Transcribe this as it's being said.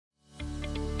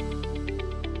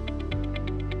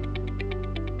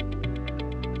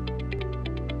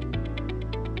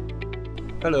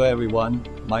Hello everyone,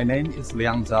 my name is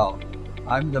Liang Zhao.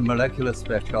 I'm the Molecular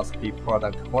Spectroscopy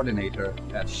Product Coordinator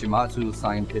at Shimadzu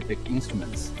Scientific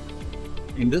Instruments.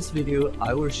 In this video,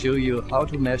 I will show you how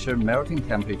to measure melting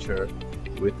temperature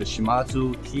with the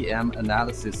Shimadzu TM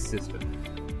Analysis system.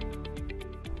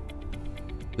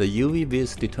 The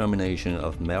UV-Vis determination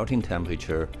of melting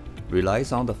temperature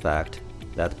relies on the fact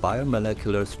that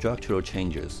biomolecular structural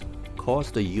changes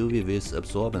cause the UV-Vis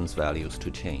absorbance values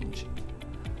to change.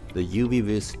 The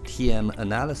UV-Vis Tm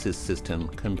Analysis system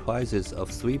comprises of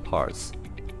three parts: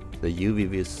 the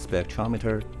UV-Vis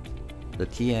spectrometer, the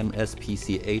TM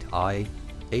SPC8i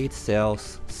 8-cell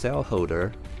cell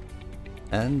holder,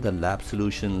 and the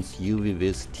LabSolutions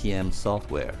UV-Vis Tm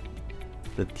software.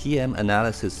 The TM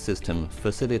Analysis system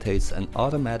facilitates an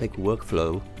automatic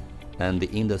workflow and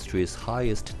the industry's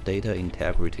highest data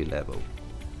integrity level.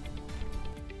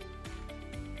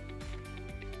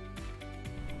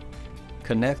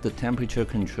 Connect the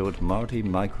temperature-controlled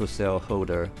multi-microcell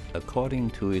holder according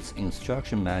to its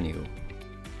instruction manual.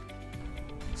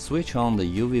 Switch on the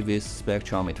UV-Vis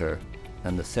spectrometer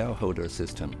and the cell holder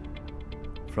system.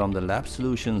 From the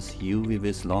LabSolutions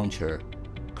UV-Vis launcher,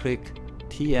 click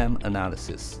TM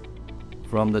Analysis.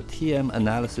 From the TM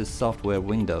Analysis software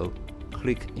window,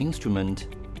 click Instrument,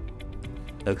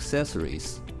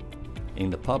 Accessories. In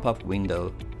the pop-up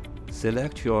window,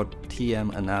 select your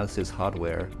TM Analysis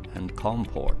hardware and COM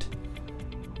port.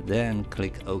 Then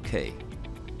click OK.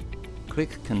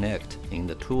 Click Connect in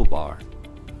the toolbar.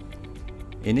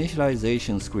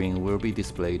 Initialization screen will be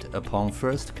displayed upon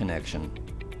first connection.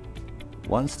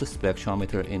 Once the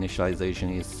spectrometer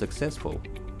initialization is successful,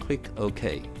 click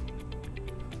OK.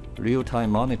 Real-time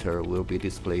monitor will be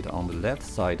displayed on the left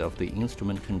side of the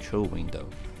instrument control window.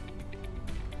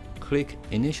 Click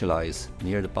Initialize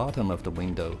near the bottom of the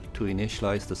window to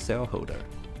initialize the cell holder.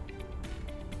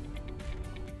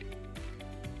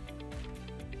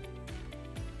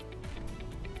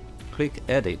 Click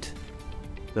Edit.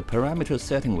 The parameter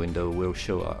setting window will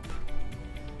show up.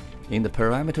 In the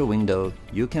parameter window,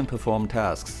 you can perform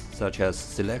tasks such as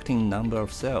selecting number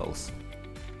of cells,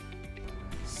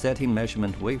 setting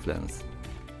measurement wavelength,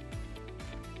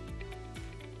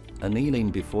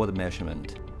 annealing before the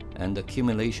measurement, and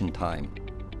accumulation time,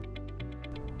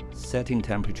 setting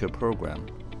temperature program,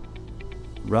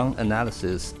 run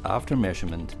analysis after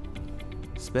measurement,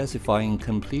 specifying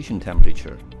completion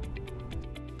temperature.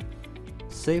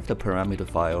 Save the parameter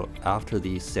file after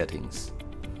these settings.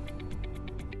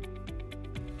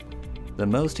 The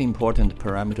most important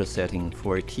parameter setting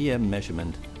for a TM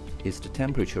measurement is the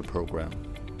temperature program.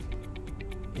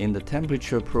 In the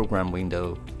temperature program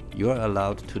window, you are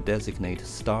allowed to designate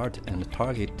start and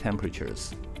target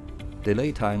temperatures,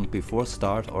 delay time before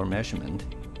start or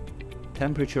measurement,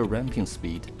 temperature ramping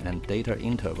speed and data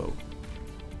interval,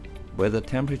 whether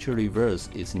temperature reverse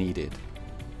is needed.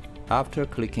 After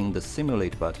clicking the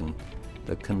Simulate button,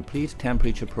 the complete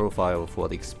temperature profile for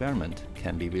the experiment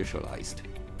can be visualized.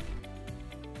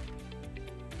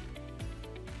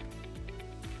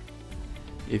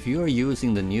 If you are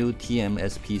using the new TM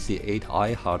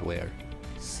SPC8i hardware,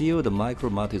 seal the micro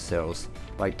multicells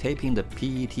by taping the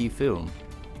PET film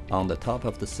on the top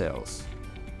of the cells.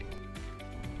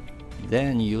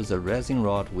 Then use a resin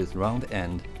rod with round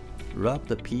end, rub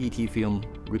the PET film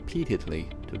repeatedly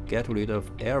to get rid of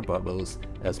air bubbles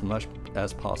as much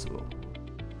as possible.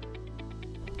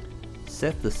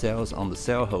 Set the cells on the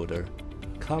cell holder,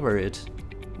 cover it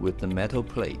with the metal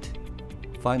plate.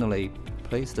 Finally,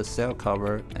 place the cell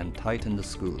cover and tighten the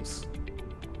screws.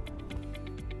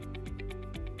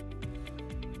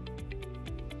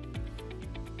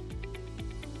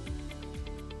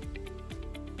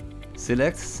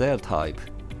 Select cell type,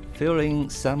 fill in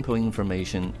sample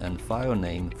information and file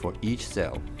name for each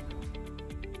cell.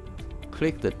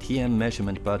 Click the TM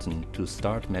measurement button to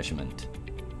start measurement.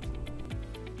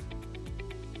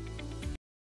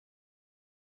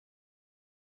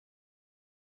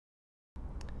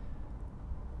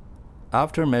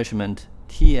 After measurement,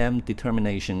 TM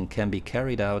determination can be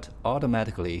carried out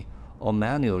automatically or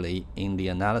manually in the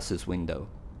analysis window.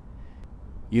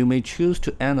 You may choose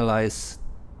to analyze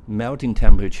melting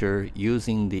temperature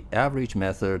using the average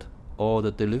method or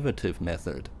the derivative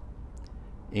method.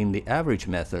 In the average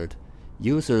method,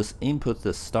 users input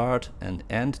the start and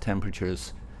end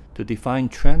temperatures to define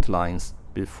trend lines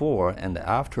before and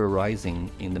after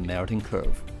rising in the melting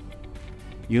curve.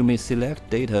 You may select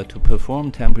data to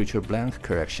perform temperature blank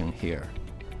correction here.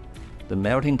 The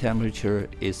melting temperature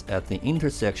is at the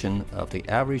intersection of the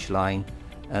average line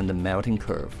and the melting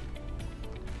curve.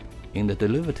 In the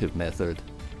derivative method,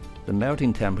 the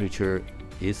melting temperature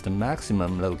is the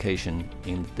maximum location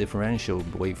in the differential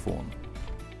waveform.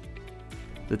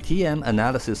 The TM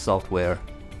Analysis software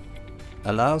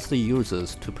allows the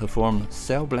users to perform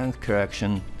cell blank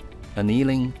correction,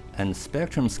 annealing, and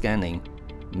spectrum scanning,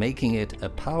 making it a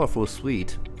powerful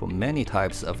suite for many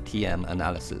types of TM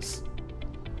analysis.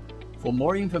 For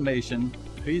more information,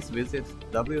 please visit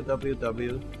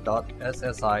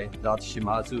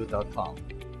www.ssi.shimadzu.com.